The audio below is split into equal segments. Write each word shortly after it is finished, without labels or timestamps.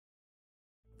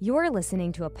You're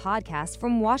listening to a podcast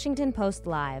from Washington Post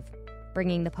Live,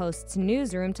 bringing the Post's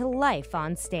newsroom to life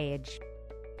on stage.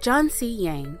 John C.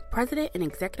 Yang, President and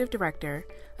Executive Director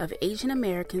of Asian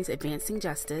Americans Advancing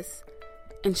Justice,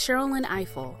 and Sherrilyn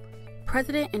Ifill,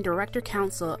 President and Director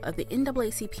Counsel of the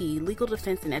NAACP Legal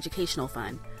Defense and Educational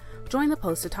Fund, join the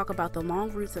Post to talk about the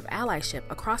long roots of allyship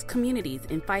across communities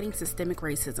in fighting systemic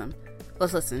racism.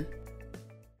 Let's listen.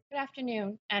 Good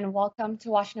afternoon, and welcome to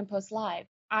Washington Post Live.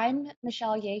 I'm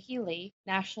Michelle Ye-Lee,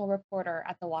 national reporter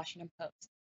at the Washington Post.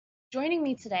 Joining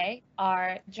me today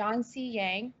are John C.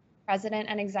 Yang, President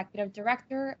and Executive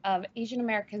Director of Asian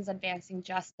Americans Advancing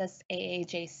Justice,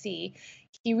 AAJC.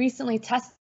 He recently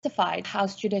testified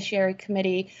House Judiciary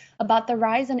Committee about the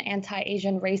rise in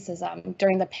anti-Asian racism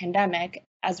during the pandemic,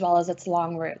 as well as its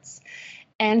long roots.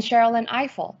 And Sherrilyn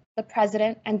Ifill, the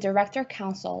President and Director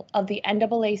Counsel of the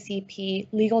NAACP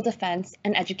Legal Defense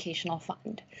and Educational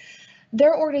Fund.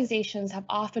 Their organizations have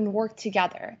often worked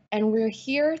together, and we're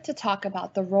here to talk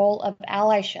about the role of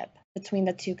allyship between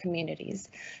the two communities.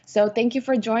 So thank you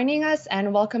for joining us,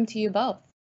 and welcome to you both.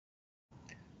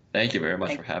 Thank you very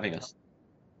much for having us.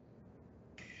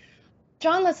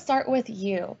 John, let's start with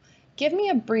you. Give me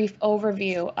a brief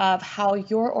overview of how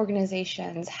your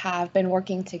organizations have been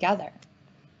working together.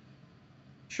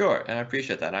 Sure, and I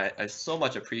appreciate that. I so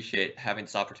much appreciate having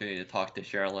this opportunity to talk to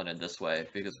Sherrilyn in this way,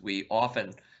 because we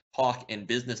often talk in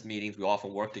business meetings, we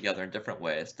often work together in different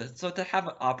ways. So to have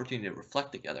an opportunity to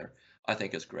reflect together, I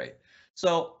think is great.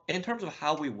 So in terms of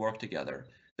how we work together,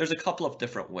 there's a couple of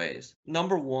different ways.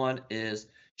 Number one is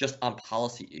just on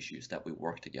policy issues that we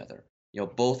work together.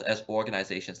 Both as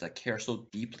organizations that care so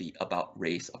deeply about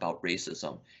race, about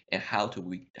racism, and how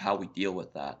we deal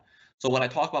with that. So when I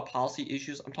talk about policy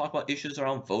issues, I'm talking about issues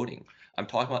around voting. I'm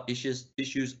talking about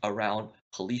issues around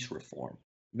police reform,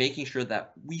 making sure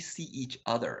that we see each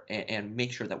other and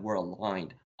make sure that we're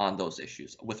aligned on those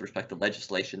issues with respect to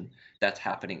legislation that's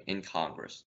happening in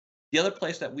Congress. The other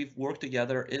place that we've worked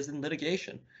together is in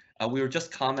litigation. We were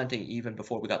just commenting even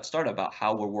before we got started about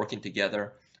how we're working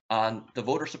together on the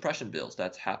voter suppression bills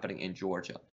that's happening in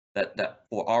Georgia, that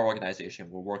for our organization,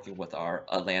 we're working with our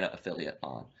Atlanta affiliate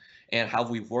on, and how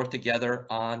we've worked together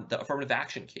on the affirmative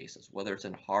action cases, whether it's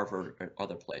in Harvard or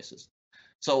other places.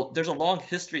 So there's a long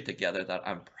history together that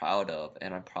I'm proud of,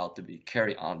 and I'm proud to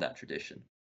carry on that tradition.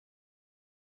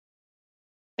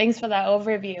 Thanks for that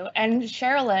overview. And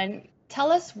Sherrilyn,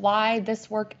 tell us why this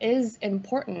work is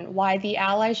important, why the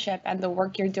allyship and the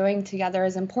work you're doing together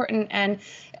is important, and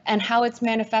how it's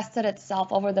manifested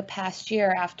itself over the past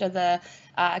year after the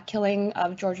killing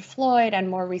of George Floyd and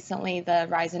more recently the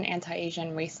rise in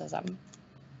anti-Asian racism.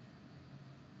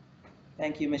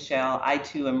 Thank you, Michelle. I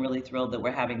too am really thrilled that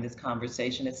we're having this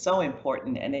conversation. It's so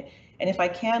important, and if I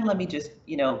can, let me just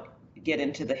get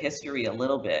into the history a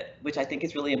little bit, which I think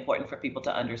is really important for people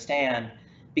to understand,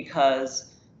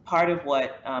 because part of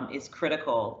what is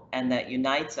critical and that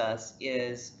unites us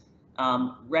is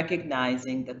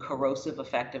recognizing the corrosive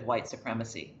effect of white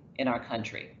supremacy in our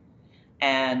country,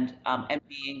 and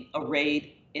being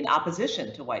arrayed in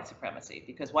opposition to white supremacy,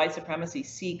 because white supremacy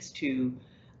seeks to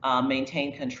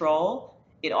maintain control.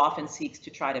 It often seeks to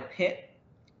try to pit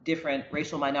different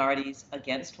racial minorities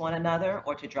against one another,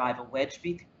 or to drive a wedge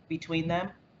between them,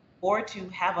 or to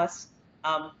have us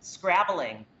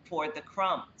scrabbling for the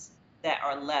crumbs that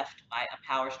are left by a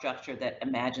power structure that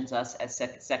imagines us as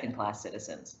second-class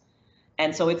citizens.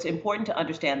 And so it's important to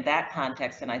understand that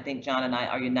context, and I think John and I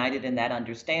are united in that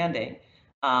understanding.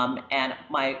 And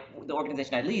the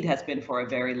organization I lead has been for a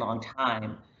very long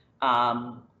time.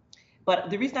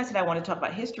 But the reason I said I want to talk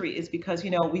about history is because,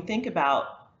 we think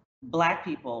about Black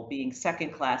people being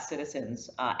second-class citizens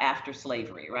after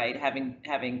slavery, right?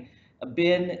 Having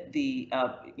been the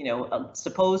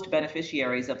supposed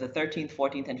beneficiaries of the 13th,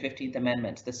 14th, and 15th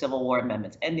Amendments, the Civil War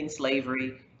amendments, ending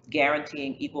slavery,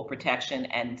 guaranteeing equal protection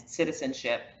and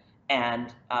citizenship,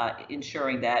 and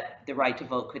ensuring that the right to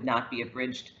vote could not be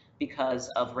abridged because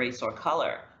of race or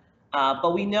color.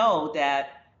 But we know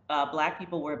that Black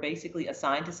people were basically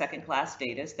assigned to second-class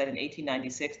status, that in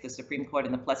 1896, the Supreme Court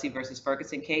in the Plessy versus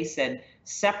Ferguson case said,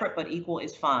 separate but equal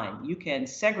is fine. You can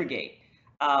segregate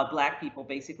Black people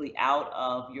basically out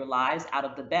of your lives, out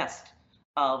of the best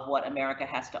of what America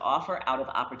has to offer, out of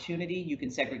opportunity. You can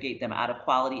segregate them out of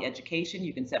quality education.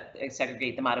 You can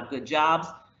segregate them out of good jobs.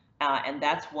 And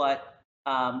that's what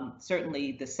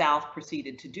certainly the South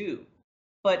proceeded to do.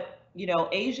 But,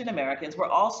 Asian Americans were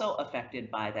also affected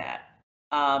by that.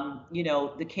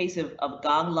 The case of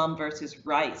Gong Lum versus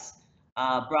Rice,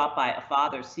 brought by a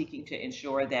father seeking to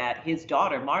ensure that his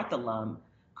daughter, Martha Lum,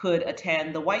 could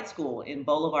attend the white school in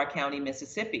Bolivar County,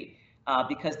 Mississippi.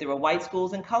 because there were white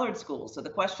schools and colored schools. So the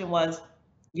question was,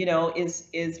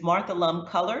 is Martha Lum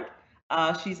colored?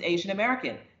 She's Asian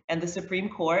American. And the Supreme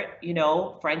Court,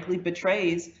 frankly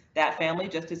betrays that family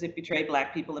just as it betrayed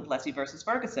Black people in Plessy versus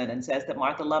Ferguson, and says that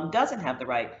Martha Lum doesn't have the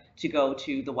right to go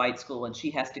to the white school and she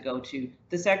has to go to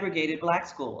the segregated Black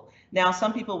school. Now,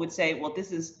 some people would say, well,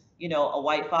 this is, a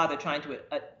white father trying to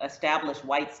establish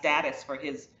white status for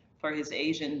his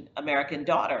Asian American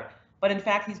daughter. But in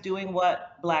fact, he's doing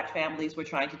what Black families were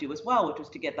trying to do as well, which was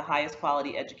to get the highest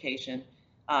quality education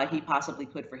he possibly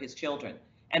could for his children.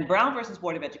 And Brown versus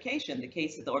Board of Education, the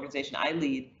case that the organization I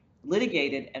lead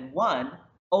litigated and won,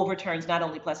 overturns not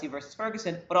only Plessy versus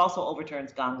Ferguson, but also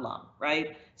overturns Gang Lum,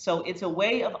 right? So it's a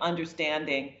way of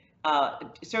understanding.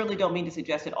 Certainly don't mean to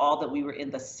suggest at all that we were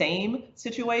in the same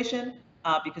situation,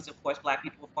 because of course Black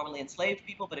people were formerly enslaved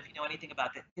people, but if you know anything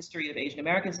about the history of Asian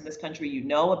Americans in this country, you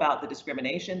know about the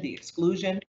discrimination, the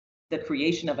exclusion, the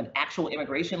creation of an actual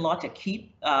immigration law to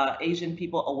keep Asian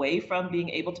people away from being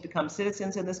able to become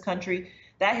citizens in this country.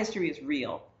 That history is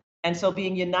real. And so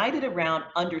being united around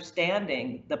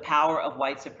understanding the power of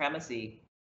white supremacy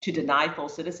to deny full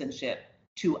citizenship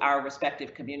to our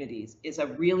respective communities is a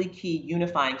really key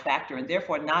unifying factor, and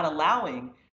therefore not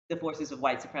allowing the forces of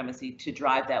white supremacy to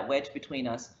drive that wedge between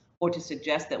us, or to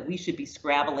suggest that we should be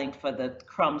scrabbling for the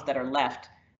crumbs that are left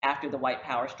after the white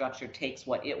power structure takes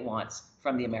what it wants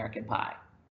from the American pie.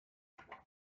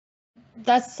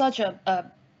 That's such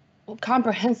a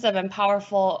comprehensive and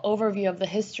powerful overview of the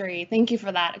history. Thank you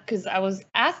for that, because I was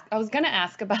going to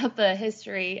ask about the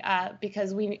history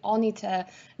because we all need to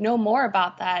know more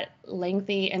about that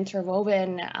lengthy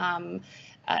interwoven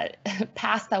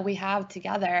past that we have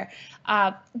together.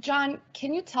 John,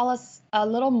 can you tell us a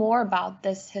little more about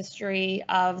this history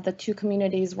of the two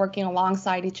communities working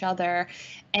alongside each other,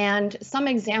 and some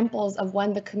examples of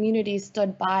when the communities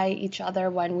stood by each other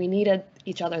when we needed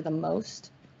each other the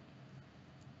most?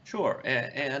 Sure,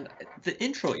 and the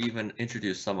intro even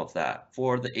introduced some of that.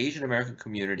 For the Asian American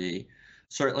community,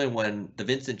 certainly when the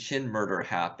Vincent Chin murder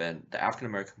happened, the African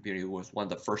American community was one of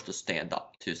the first to stand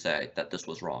up to say that this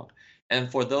was wrong. And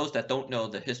for those that don't know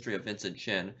the history of Vincent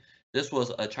Chin, this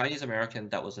was a Chinese American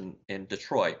that was in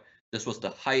Detroit. This was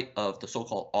the height of the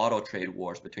so-called auto trade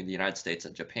wars between the United States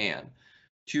and Japan.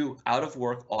 Two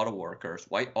out-of-work auto workers,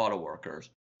 white auto workers,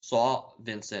 saw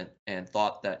Vincent and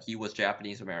thought that he was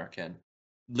Japanese American,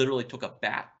 literally took a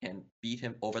bat and beat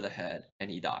him over the head, and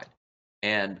he died.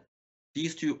 And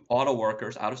these two auto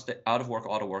workers, out-of-work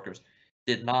auto workers,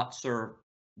 did not serve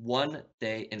 1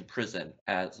 day in prison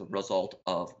as a result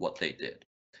of what they did.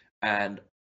 And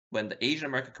when the Asian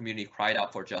American community cried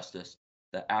out for justice,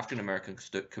 the African American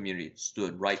community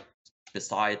stood right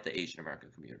beside the Asian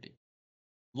American community.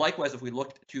 Likewise, if we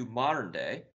look to modern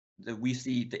day, we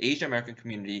see the Asian American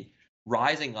community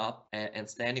rising up and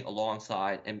standing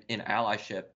alongside in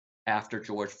allyship after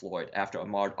George Floyd, after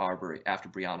Ahmaud Arbery, after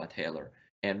Breonna Taylor,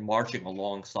 and marching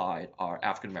alongside our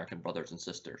African American brothers and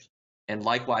sisters. And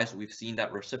likewise, we've seen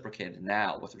that reciprocated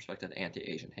now with respect to the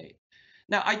anti-Asian hate.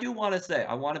 Now, I do want to say,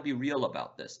 I want to be real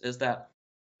about this, is that,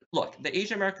 look, the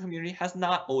Asian American community has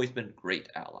not always been great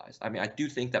allies. I mean, I do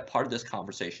think that part of this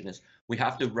conversation is we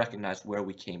have to recognize where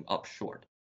we came up short.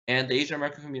 And the Asian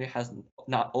American community has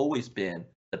not always been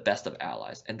the best of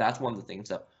allies. And that's one of the things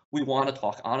that we want to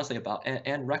talk honestly about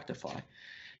and rectify.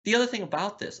 The other thing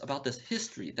about this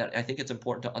history that I think it's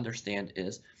important to understand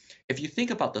is, if you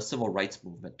think about the civil rights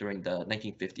movement during the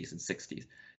 1950s and 60s,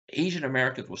 Asian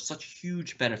Americans were such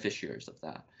huge beneficiaries of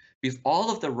that, because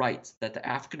all of the rights that the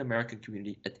African American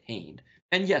community attained,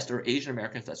 and yes, there are Asian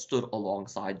Americans that stood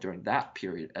alongside during that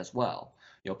period as well.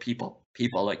 People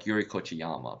like Yuri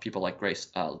Kochiyama, people like Grace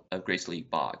Lee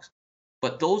Boggs.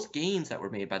 But those gains that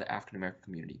were made by the African American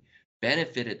community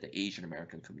benefited the Asian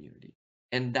American community.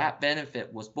 And that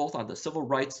benefit was both on the civil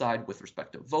rights side with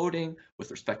respect to voting,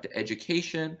 with respect to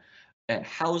education and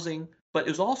housing, but it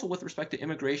was also with respect to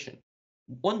immigration.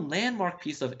 One landmark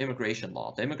piece of immigration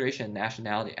law, the Immigration and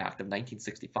Nationality Act of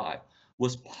 1965,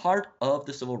 was part of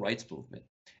the civil rights movement.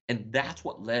 And that's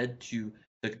what led to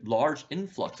the large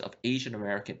influx of Asian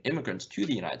American immigrants to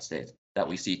the United States that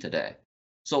we see today.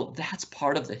 So that's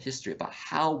part of the history about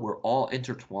how we're all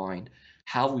intertwined,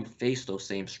 how we face those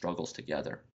same struggles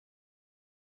together.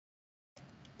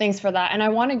 Thanks for that. And I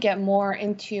want to get more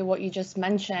into what you just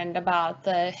mentioned about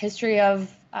the history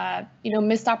of,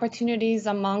 missed opportunities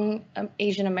among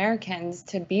Asian Americans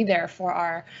to be there for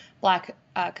our Black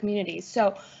communities.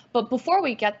 So, but before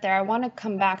we get there, I want to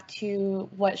come back to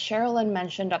what Sherilyn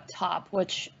mentioned up top,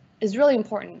 which is really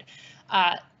important.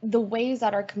 the ways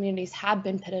that our communities have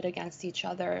been pitted against each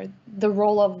other, the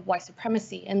role of white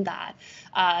supremacy in that,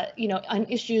 on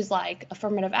issues like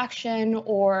affirmative action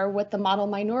or with the model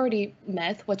minority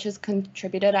myth, which has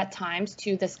contributed at times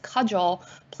to this cudgel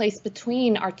placed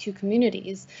between our two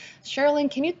communities.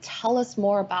 Sherilyn, can you tell us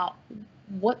more about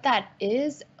what that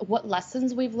is, what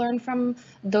lessons we've learned from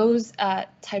those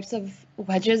types of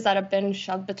wedges that have been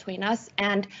shoved between us,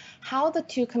 and how the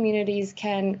two communities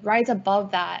can rise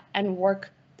above that and work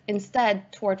instead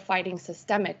toward fighting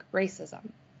systemic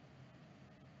racism?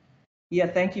 Yeah,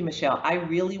 thank you, Michelle. I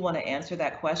really want to answer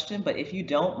that question, but if you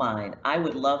don't mind, I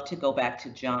would love to go back to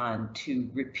John to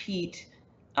repeat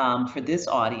for this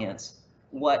audience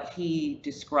what he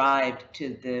described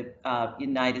to the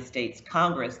United States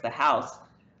Congress, the House,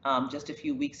 just a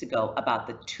few weeks ago about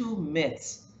the two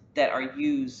myths that are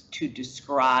used to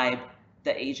describe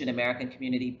the Asian American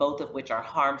community, both of which are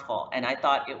harmful. And I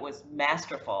thought it was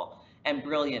masterful and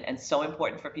brilliant and so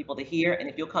important for people to hear. And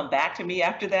if you'll come back to me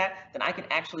after that, then I can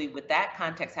actually, with that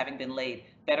context having been laid,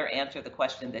 better answer the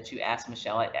question that you asked,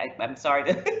 Michelle. I'm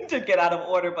sorry to get out of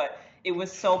order, but it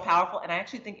was so powerful. And I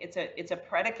actually think it's a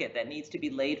predicate that needs to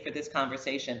be laid for this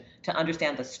conversation to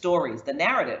understand the stories, the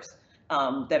narratives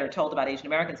that are told about Asian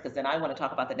Americans, because then I want to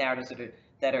talk about the narratives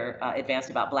that are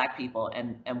advanced about Black people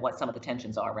and what some of the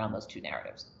tensions are around those two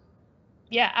narratives.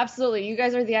 Yeah, absolutely. You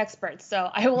guys are the experts. So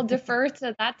I will defer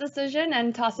to that decision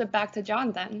and toss it back to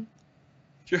John then.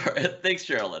 Sure. Thanks,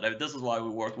 Sherilyn. I mean, this is why we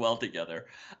work well together.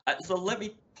 So let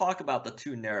me talk about the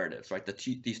two narratives, right?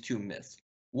 These two myths.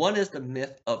 One is the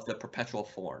myth of the perpetual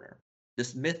foreigner.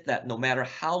 This myth that no matter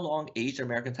how long Asian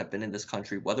Americans have been in this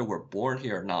country, whether we're born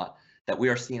here or not, that we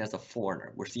are seen as a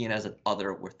foreigner, we're seen as an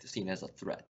other, we're seen as a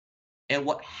threat. And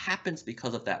what happens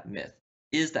because of that myth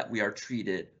is that we are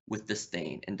treated with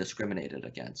disdain and discriminated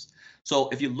against. So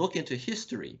if you look into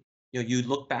history, you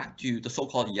look back to the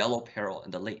so-called Yellow Peril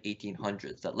in the late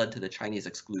 1800s that led to the Chinese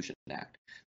Exclusion Act.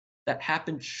 That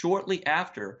happened shortly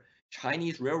after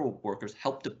Chinese railroad workers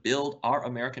helped to build our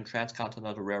American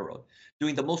Transcontinental Railroad,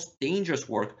 doing the most dangerous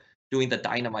work, doing the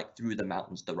dynamite through the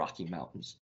mountains, the Rocky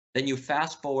Mountains. Then you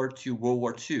fast forward to World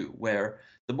War II, where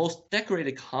the most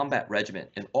decorated combat regiment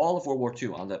in all of World War II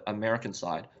on the American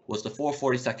side was the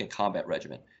 442nd Combat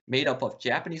Regiment, made up of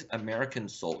Japanese American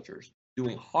soldiers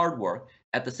doing hard work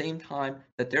at the same time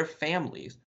that their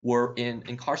families were in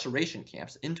incarceration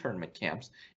camps, internment camps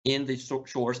in the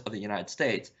shores of the United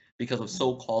States because of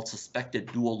so-called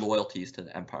suspected dual loyalties to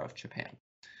the Empire of Japan.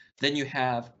 Then you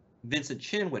have Vincent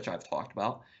Chin, which I've talked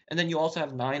about, and then you also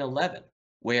have 9/11,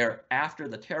 where after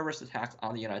the terrorist attacks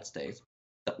on the United States,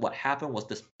 what happened was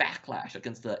this backlash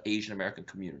against the Asian American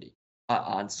community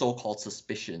on so-called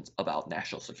suspicions about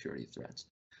national security threats.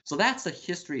 So that's the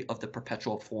history of the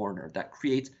perpetual foreigner that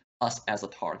creates us as a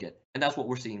target. And that's what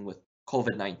we're seeing with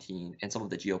COVID-19 and some of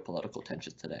the geopolitical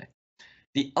tensions today.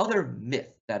 The other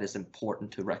myth that is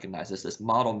important to recognize is this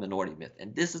model minority myth.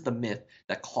 And this is the myth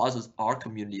that causes our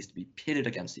communities to be pitted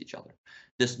against each other.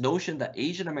 This notion that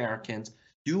Asian Americans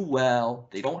do well,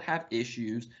 they don't have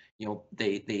issues,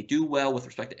 they do well with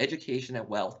respect to education and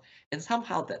wealth, and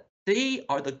somehow that they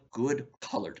are the good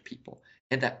colored people.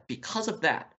 And that because of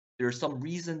that, there is some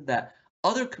reason that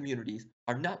other communities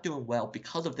are not doing well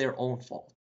because of their own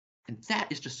fault. And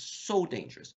that is just so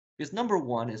dangerous. Because number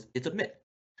one is it's a myth.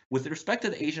 With respect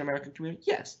to the Asian American community,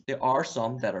 yes, there are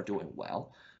some that are doing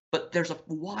well, but there's a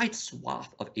wide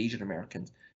swath of Asian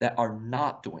Americans that are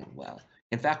not doing well.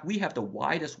 In fact, we have the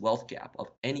widest wealth gap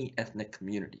of any ethnic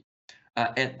community.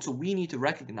 And so we need to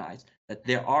recognize that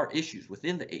there are issues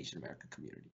within the Asian American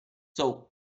community. So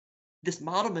this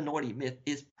model minority myth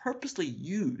is purposely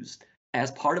used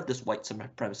as part of this white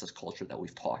supremacist culture that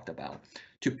we've talked about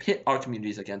to pit our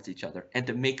communities against each other and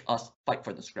to make us fight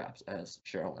for the scraps, as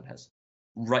Sherilyn has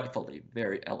rightfully,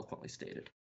 very eloquently stated.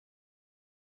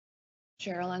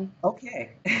 Sherilyn.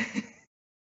 Okay.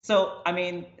 So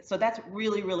that's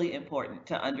really, really important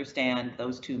to understand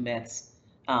those two myths,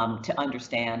 to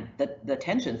understand the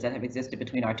tensions that have existed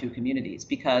between our two communities.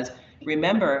 Because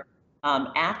remember,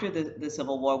 after the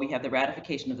Civil War, we have the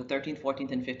ratification of the 13th,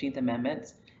 14th, and 15th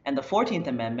Amendments. And the 14th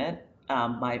Amendment,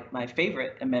 my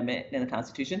favorite amendment in the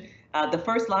Constitution, the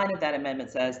first line of that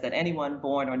amendment says that anyone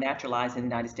born or naturalized in the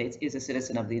United States is a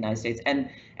citizen of the United States and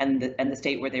the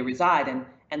state where they reside.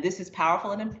 And this is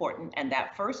powerful and important. And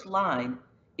that first line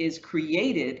is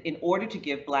created in order to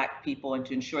give Black people and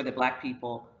to ensure that Black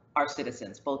people are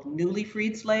citizens, both newly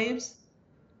freed slaves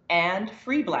and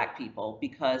free Black people,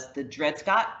 because the Dred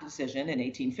Scott decision in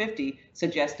 1850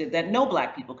 suggested that no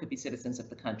Black people could be citizens of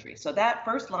the country. So that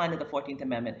first line of the 14th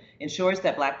Amendment ensures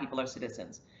that Black people are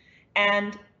citizens.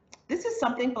 And this is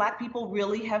something Black people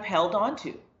really have held on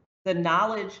to The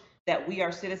knowledge that we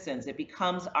are citizens, it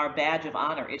becomes our badge of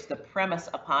honor. It's the premise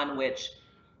upon which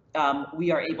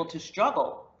we are able to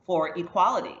struggle for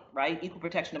equality, right? Equal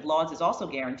protection of laws is also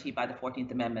guaranteed by the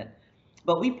 14th Amendment.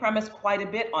 But we premise quite a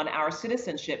bit on our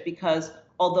citizenship because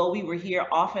although we were here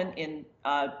often in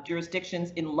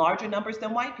jurisdictions in larger numbers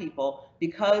than white people,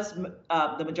 because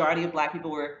the majority of Black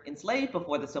people were enslaved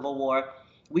before the Civil War,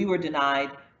 we were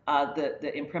denied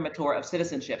the imprimatur of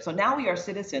citizenship. So now we are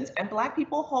citizens, and Black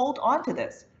people hold on to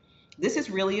this. This is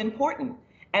really important.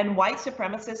 And white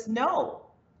supremacists know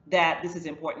that this is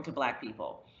important to Black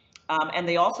people. And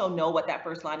they also know what that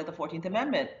first line of the 14th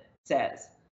Amendment says.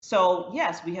 So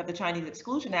yes, we have the Chinese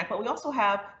Exclusion Act, but we also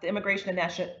have the Immigration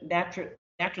and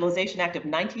Naturalization Act of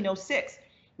 1906,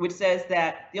 which says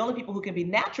that the only people who can be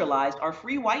naturalized are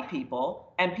free white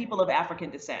people and people of African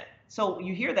descent. So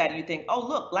you hear that and you think, oh,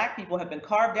 look, Black people have been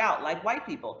carved out like white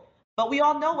people. But we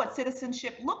all know what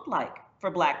citizenship looked like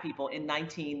for Black people in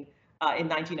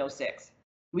 1906.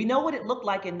 We know what it looked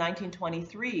like in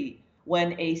 1923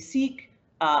 when a Sikh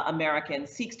American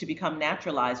seeks to become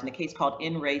naturalized in a case called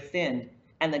In Re Thind.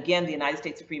 And again, the United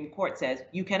States Supreme Court says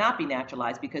you cannot be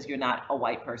naturalized because you're not a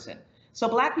white person. So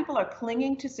Black people are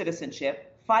clinging to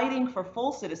citizenship, fighting for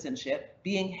full citizenship,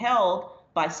 being held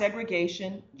by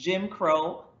segregation, Jim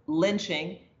Crow,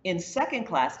 lynching in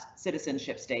second-class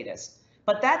citizenship status.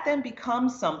 But that then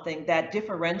becomes something that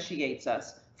differentiates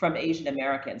us from Asian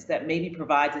Americans, that maybe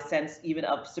provides a sense even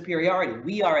of superiority.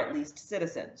 We are at least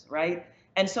citizens, right?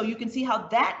 And so you can see how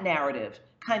that narrative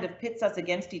kind of pits us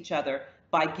against each other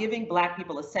by giving Black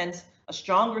people a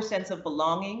stronger sense of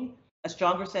belonging, a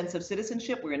stronger sense of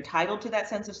citizenship. We're entitled to that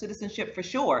sense of citizenship for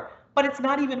sure, but it's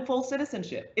not even full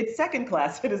citizenship. It's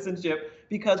second-class citizenship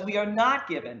because we are not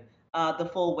given the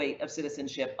full weight of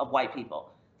citizenship of white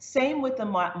people. Same with the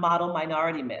model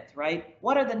minority myth, right?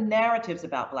 What are the narratives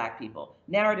about Black people?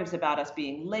 Narratives about us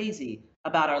being lazy,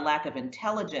 about our lack of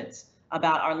intelligence,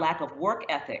 about our lack of work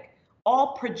ethic,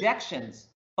 all projections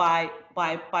by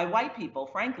white people,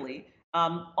 frankly,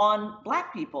 on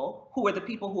Black people, who are the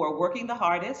people who are working the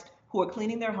hardest, who are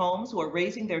cleaning their homes, who are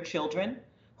raising their children,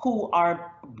 who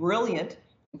are brilliant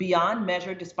beyond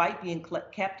measure despite being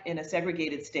kept in a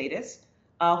segregated status,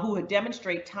 who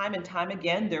demonstrate time and time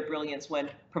again their brilliance when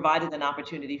provided an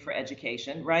opportunity for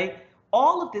education, right?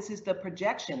 All of this is the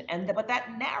projection, but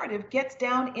that narrative gets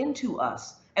down into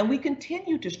us, and we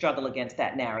continue to struggle against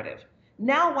that narrative.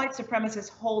 Now white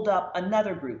supremacists hold up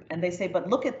another group and they say, but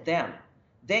look at them.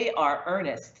 They are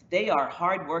earnest, they are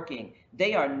hardworking,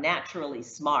 they are naturally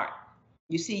smart.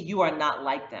 You see, you are not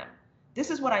like them.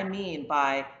 This is what I mean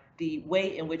by the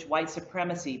way in which white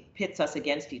supremacy pits us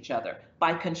against each other,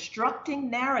 by constructing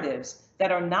narratives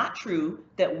that are not true,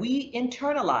 that we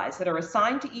internalize, that are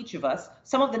assigned to each of us.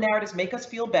 Some of the narratives make us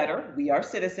feel better. We are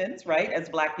citizens, right, as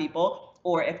Black people.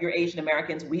 Or if you're Asian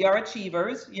Americans, we are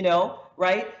achievers, you know,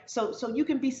 right? So you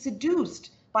can be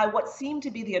seduced by what seem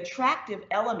to be the attractive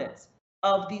elements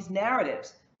of these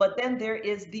narratives. But then there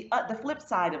is the flip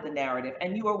side of the narrative,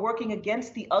 and you are working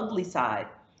against the ugly side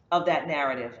of that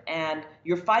narrative, and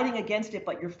you're fighting against it,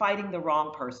 but you're fighting the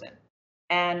wrong person.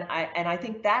 And I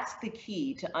think that's the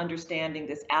key to understanding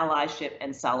this allyship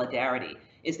and solidarity,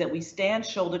 is that we stand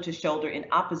shoulder to shoulder in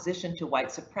opposition to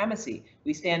white supremacy.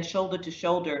 We stand shoulder to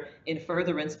shoulder in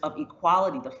furtherance of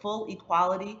equality, the full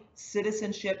equality,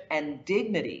 citizenship, and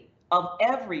dignity of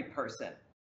every person.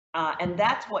 And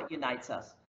that's what unites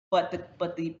us. But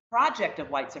the project of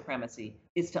white supremacy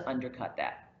is to undercut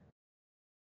that.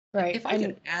 Right. If I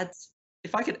could add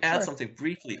Sure. something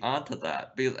briefly onto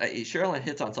that, because Sherilyn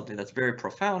hits on something that's very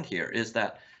profound here, is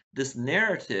that this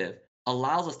narrative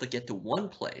allows us to get to one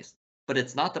place, but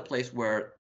it's not the place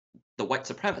where the white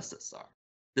supremacists are.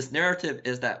 This narrative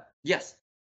is that, yes,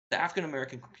 the African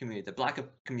American community, the Black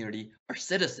community are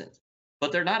citizens,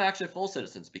 but they're not actually full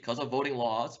citizens because of voting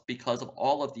laws, because of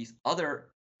all of these other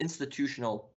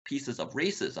institutional pieces of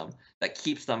racism that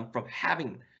keeps them from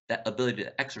having that ability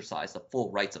to exercise the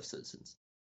full rights of citizens.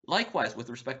 Likewise, with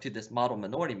respect to this model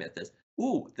minority myth, is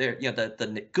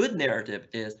the good narrative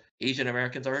is Asian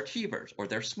Americans are achievers or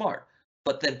they're smart,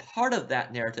 but then part of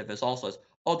that narrative is also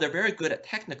they're very good at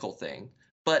technical things,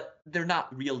 but they're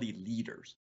not really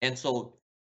leaders. And so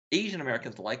Asian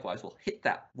Americans likewise will hit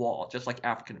that wall just like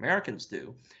African Americans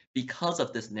do because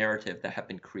of this narrative that have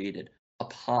been created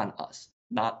upon us,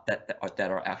 not that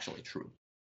are actually true.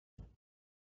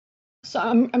 So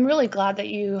I'm really glad that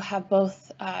you have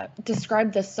both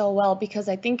described this so well, because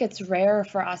I think it's rare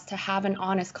for us to have an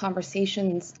honest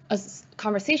conversation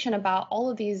about all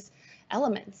of these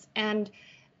elements. And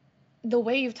the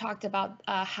way you've talked about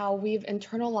how we've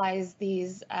internalized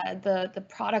these the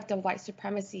product of white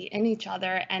supremacy in each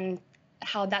other, and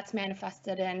how that's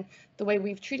manifested in the way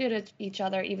we've treated each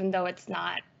other, even though it's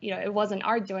not, it wasn't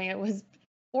our doing, it was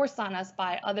forced on us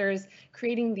by others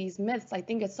creating these myths. I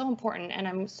think it's so important, and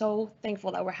I'm so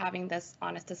thankful that we're having this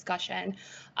honest discussion.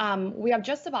 We have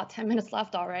just about 10 minutes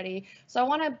left already, so I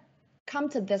want to come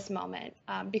to this moment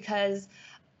because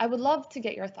I would love to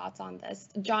get your thoughts on this.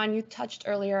 John, you touched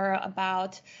earlier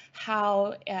about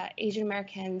how Asian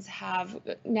Americans have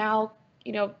now,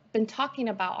 been talking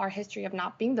about our history of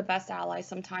not being the best allies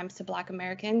sometimes to Black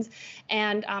Americans.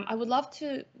 And I would love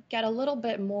to get a little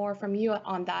bit more from you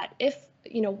on that.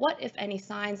 What, if any,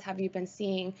 signs have you been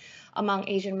seeing among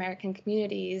Asian American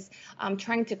communities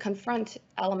trying to confront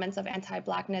elements of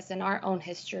anti-Blackness in our own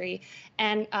history?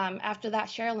 And after that,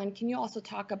 Sherilyn, can you also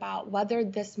talk about whether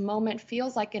this moment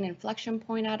feels like an inflection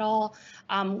point at all?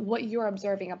 What you're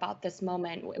observing about this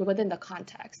moment within the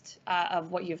context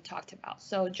of what you've talked about.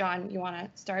 So, John, you want to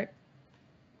start?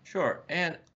 Sure.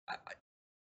 And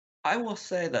I will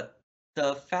say that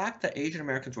the fact that Asian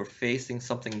Americans were facing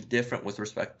something different with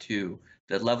respect to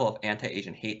the level of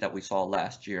anti-Asian hate that we saw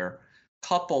last year,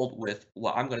 coupled with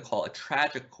what I'm going to call a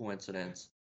tragic coincidence,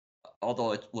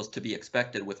 although it was to be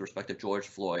expected with respect to George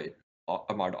Floyd,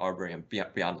 Ahmaud Arbery, and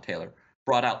Breonna Taylor,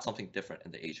 brought out something different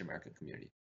in the Asian American community.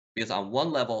 Because on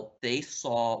one level, they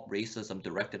saw racism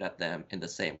directed at them in the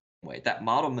same way. That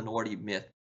model minority myth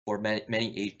for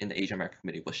many in the Asian American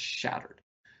community was shattered.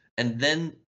 And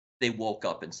then they woke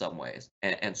up in some ways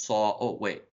and saw, oh,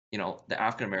 wait, the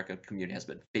African American community has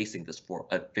been facing this for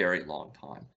a very long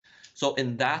time. So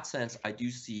in that sense, I do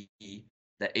see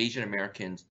that Asian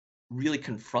Americans really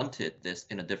confronted this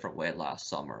in a different way last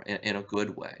summer, in a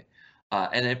good way.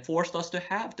 And it forced us to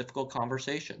have difficult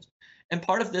conversations. And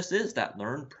part of this is that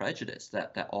learned prejudice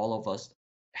that all of us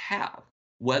have,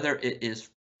 whether it is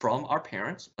from our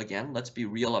parents, again, let's be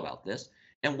real about this,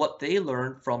 and what they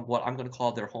learned from what I'm going to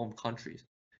call their home countries.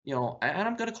 And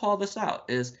I'm going to call this out,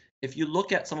 is if you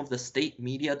look at some of the state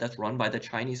media that's run by the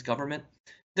Chinese government,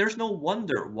 there's no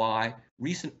wonder why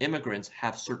recent immigrants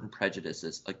have certain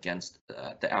prejudices against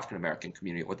the African American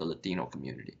community or the Latino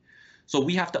community. So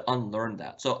we have to unlearn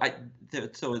that. So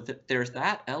there's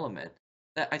that element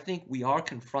that I think we are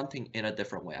confronting in a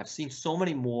different way. I've seen so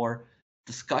many more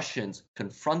discussions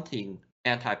confronting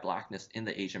anti-Blackness in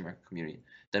the Asian American community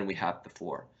than we have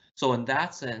before. So in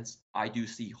that sense, I do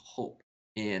see hope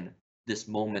in this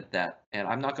moment and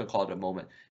I'm not going to call it a moment,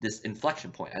 this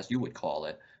inflection point, as you would call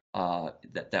it,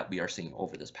 that we are seeing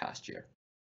over this past year.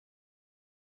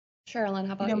 Sherilyn,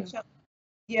 how about you?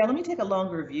 Yeah, let me take a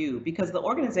longer view, because the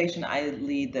organization I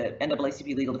lead, the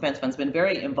NAACP Legal Defense Fund, has been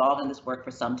very involved in this work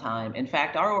for some time. In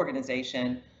fact, our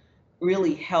organization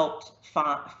really helped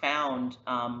found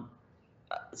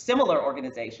similar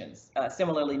organizations,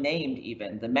 similarly named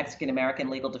even, the Mexican American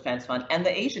Legal Defense Fund and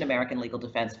the Asian American Legal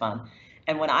Defense Fund.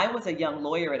 And when I was a young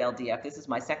lawyer at LDF, this is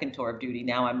my second tour of duty,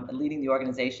 now I'm leading the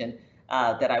organization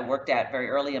that I worked at very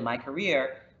early in my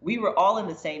career, we were all in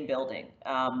the same building.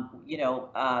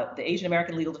 The Asian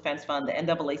American Legal Defense Fund, the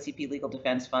NAACP Legal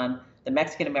Defense Fund, the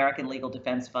Mexican American Legal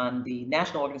Defense Fund, the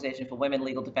National Organization for Women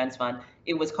Legal Defense Fund.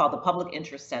 It was called the Public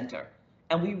Interest Center.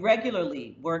 And we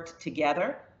regularly worked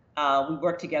together. We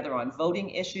worked together on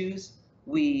voting issues.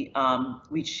 We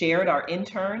shared our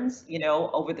interns,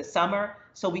 over the summer.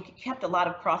 So we kept a lot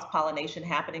of cross-pollination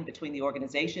happening between the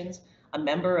organizations. A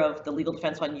member of the Legal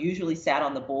Defense Fund usually sat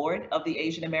on the board of the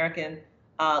Asian American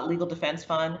Legal Defense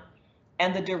Fund.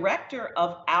 And the director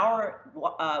of our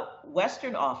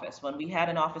Western office, when we had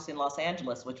an office in Los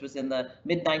Angeles, which was in the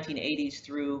mid-1980s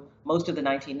through most of the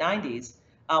 1990s,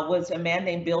 was a man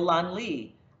named Bill Lan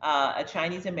Lee, a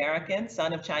Chinese American,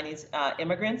 son of Chinese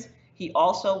immigrants. He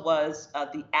also was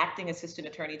the acting Assistant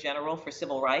Attorney General for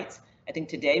Civil Rights. I think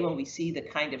today, when we see the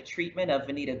kind of treatment of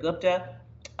Vanita Gupta,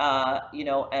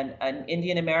 an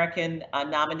Indian American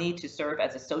nominee to serve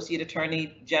as Associate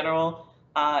Attorney General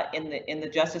in the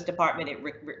Justice Department, it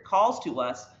recalls to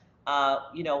us,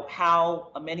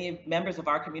 how many members of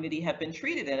our community have been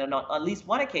treated. And on at least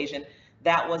one occasion,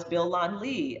 that was Bill Lan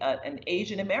Lee, an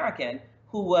Asian American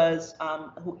who was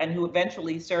who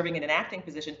eventually, serving in an acting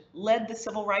position, led the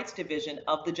Civil Rights Division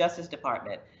of the Justice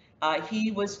Department.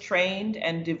 He was trained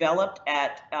and developed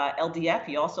at LDF.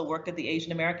 He also worked at the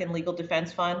Asian American Legal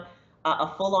Defense Fund,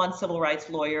 a full-on civil rights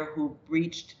lawyer who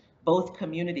reached both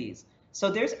communities. So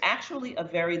there's actually a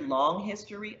very long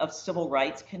history of civil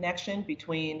rights connection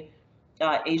between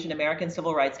Asian American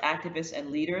civil rights activists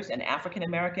and leaders and African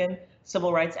American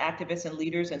civil rights activists and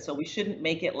leaders. And so we shouldn't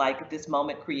make it like this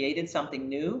moment created something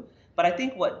new. But I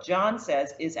think what John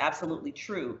says is absolutely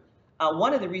true.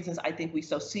 one of the reasons I think we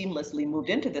so seamlessly moved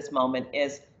into this moment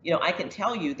is, I can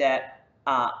tell you that,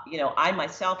 I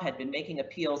myself had been making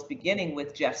appeals beginning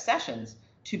with Jeff Sessions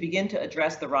to begin to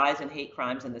address the rise in hate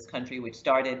crimes in this country, which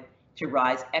started to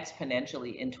rise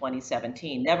exponentially in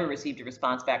 2017. Never received a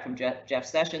response back from Jeff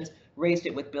Sessions, raised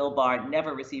it with Bill Barr,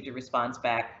 never received a response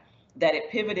back. That it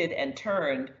pivoted and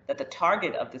turned, that the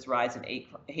target of this rise in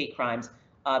hate crimes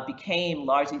became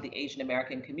largely the Asian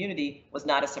American community was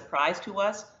not a surprise to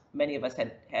us. Many of us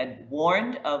had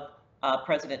warned of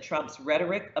President Trump's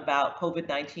rhetoric about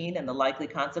COVID-19 and the likely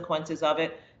consequences of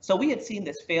it. So we had seen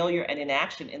this failure and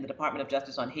inaction in the Department of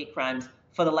Justice on hate crimes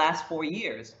for the last 4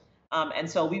 years. And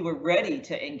so we were ready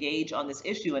to engage on this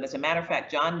issue. And as a matter of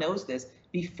fact, John knows this,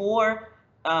 before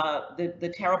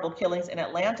the terrible killings in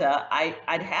Atlanta,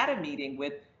 I'd had a meeting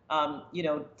with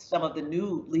some of the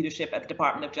new leadership at the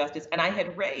Department of Justice, and I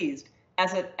had raised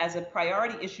as a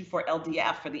priority issue for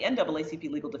LDF, for the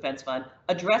NAACP Legal Defense Fund,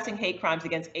 addressing hate crimes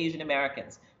against Asian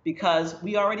Americans, because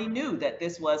we already knew that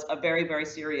this was a very, very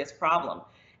serious problem.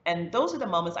 And those are the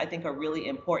moments I think are really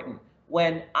important.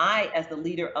 When I, as the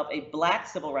leader of a Black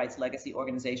civil rights legacy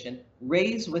organization,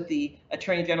 raised with the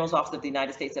Attorney General's Office of the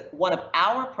United States that one of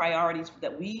our priorities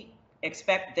that we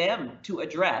expect them to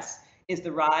address is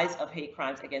the rise of hate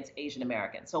crimes against Asian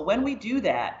Americans. So when we do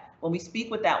that, when we speak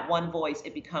with that one voice,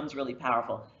 it becomes really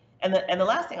powerful. And the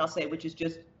last thing I'll say, which is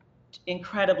just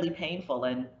incredibly painful,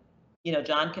 and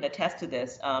John can attest to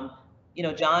this.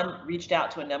 John reached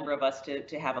out to a number of us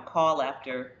to have a call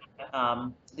after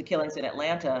the killings in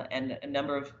Atlanta, and a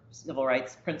number of civil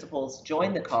rights principals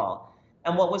joined the call.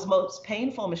 And what was most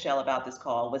painful, Michelle, about this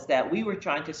call was that we were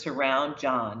trying to surround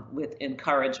John with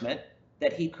encouragement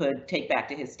that he could take back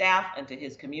to his staff and to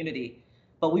his community.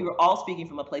 But we were all speaking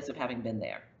from a place of having been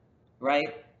there,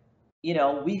 right?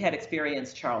 We had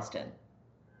experienced Charleston.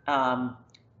 The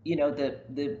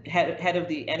head of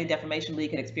the Anti-Defamation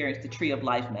League had experienced the Tree of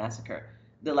Life massacre.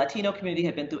 The Latino community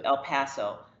had been through El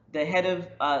Paso. The head of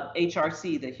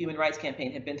HRC, the Human Rights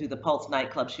Campaign, had been through the Pulse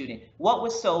nightclub shooting. What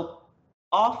was so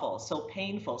awful, so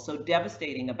painful, so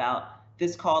devastating about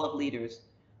this call of leaders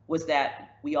was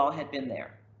that we all had been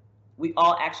there. We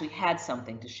all actually had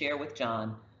something to share with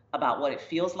John about what it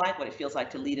feels like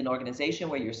to lead an organization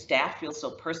where your staff feels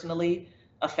so personally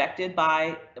affected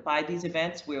by these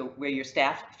events, where your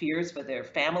staff fears for their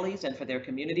families and for their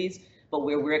communities, but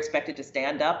where we're expected to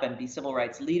stand up and be civil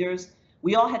rights leaders.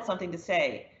 We all had something to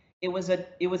say. It was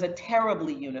a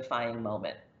terribly unifying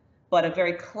moment, but a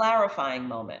very clarifying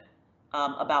moment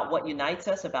about what unites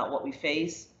us, about what we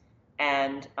face.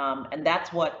 And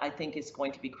that's what I think is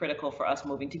going to be critical for us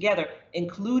moving together,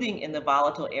 including in the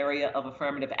volatile area of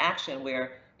affirmative action,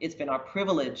 where it's been our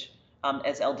privilege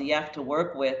as LDF to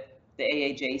work with the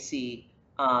AAJC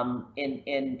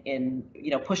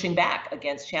in pushing back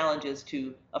against challenges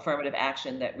to affirmative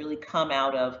action that really come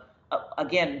out of,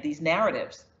 again, these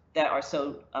narratives that are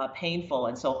so painful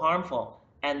and so harmful,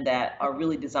 and that are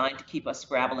really designed to keep us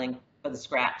scrabbling for the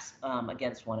scraps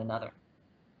against one another.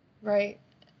 Right.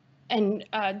 And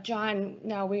John,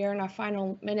 now we are in our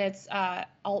final minutes. I'd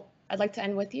like to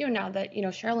end with you now that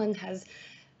Sherilyn has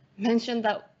mentioned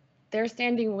that they're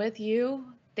standing with you.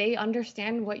 They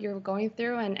understand what you're going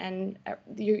through, and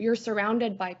you're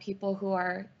surrounded by people who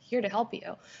are here to help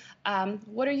you.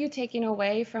 What are you taking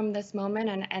away from this moment?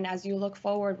 And as you look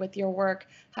forward with your work,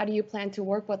 how do you plan to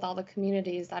work with all the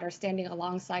communities that are standing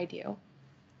alongside you?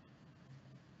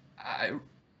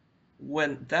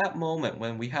 When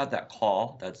we had that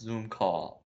call, that Zoom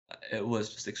call, it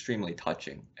was just extremely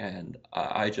touching. And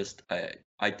I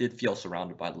did feel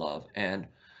surrounded by love. And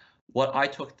what I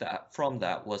took from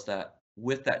that was that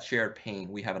with that shared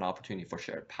pain, we have an opportunity for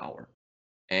shared power.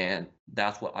 And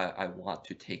that's what I want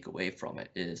to take away from it,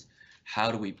 is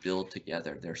how do we build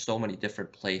together? There's so many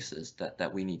different places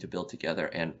that we need to build together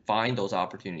and find those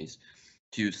opportunities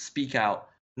to speak out,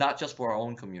 not just for our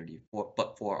own community,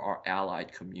 but for our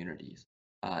allied communities,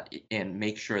 and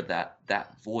make sure that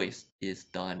that voice is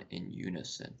done in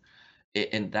unison.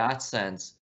 In that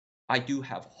sense, I do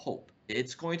have hope.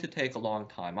 It's going to take a long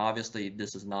time. Obviously,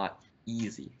 this is not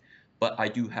easy, but I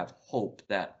do have hope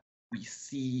that we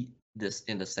see this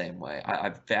in the same way.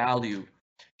 I value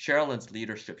Sherilyn's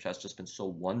leadership. Has just been so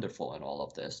wonderful in all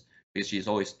of this, because she's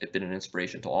always been an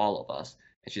inspiration to all of us.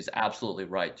 And she's absolutely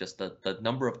right. Just the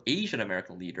number of Asian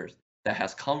American leaders that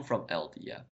has come from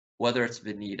LDF, whether it's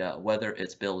Vanita, whether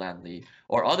it's Bill Landley,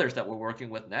 or others that we're working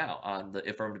with now on the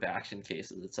affirmative action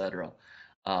cases, et cetera,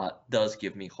 does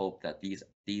give me hope that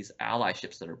these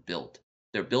allyships that are built,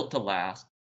 they're built to last,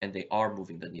 and they are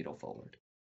moving the needle forward.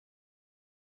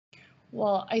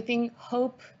 Well, I think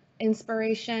hope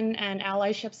inspiration and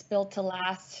allyships built to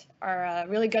last are a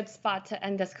really good spot to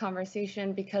end this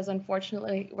conversation because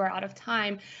unfortunately we're out of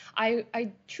time.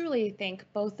 I truly thank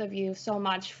both of you so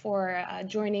much for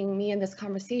joining me in this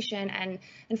conversation and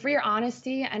for your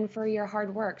honesty and for your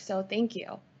hard work. So thank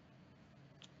you.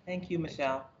 Thank you,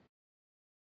 Michelle.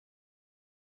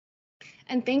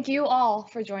 And thank you all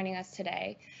for joining us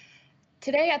today.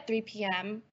 Today at 3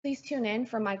 p.m., please tune in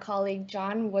for my colleague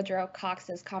John Woodrow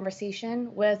Cox's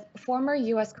conversation with former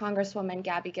U.S. Congresswoman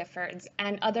Gabby Giffords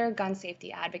and other gun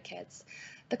safety advocates.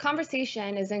 The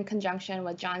conversation is in conjunction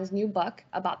with John's new book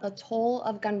about the toll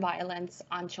of gun violence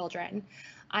on children.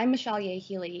 I'm Michelle Ye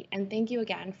Healy, and thank you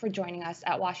again for joining us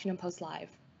at Washington Post Live.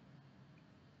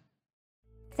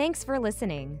 Thanks for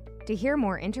listening. To hear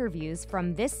more interviews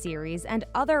from this series and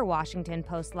other Washington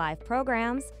Post Live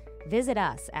programs, visit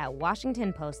us at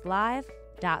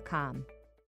WashingtonPostLive.com.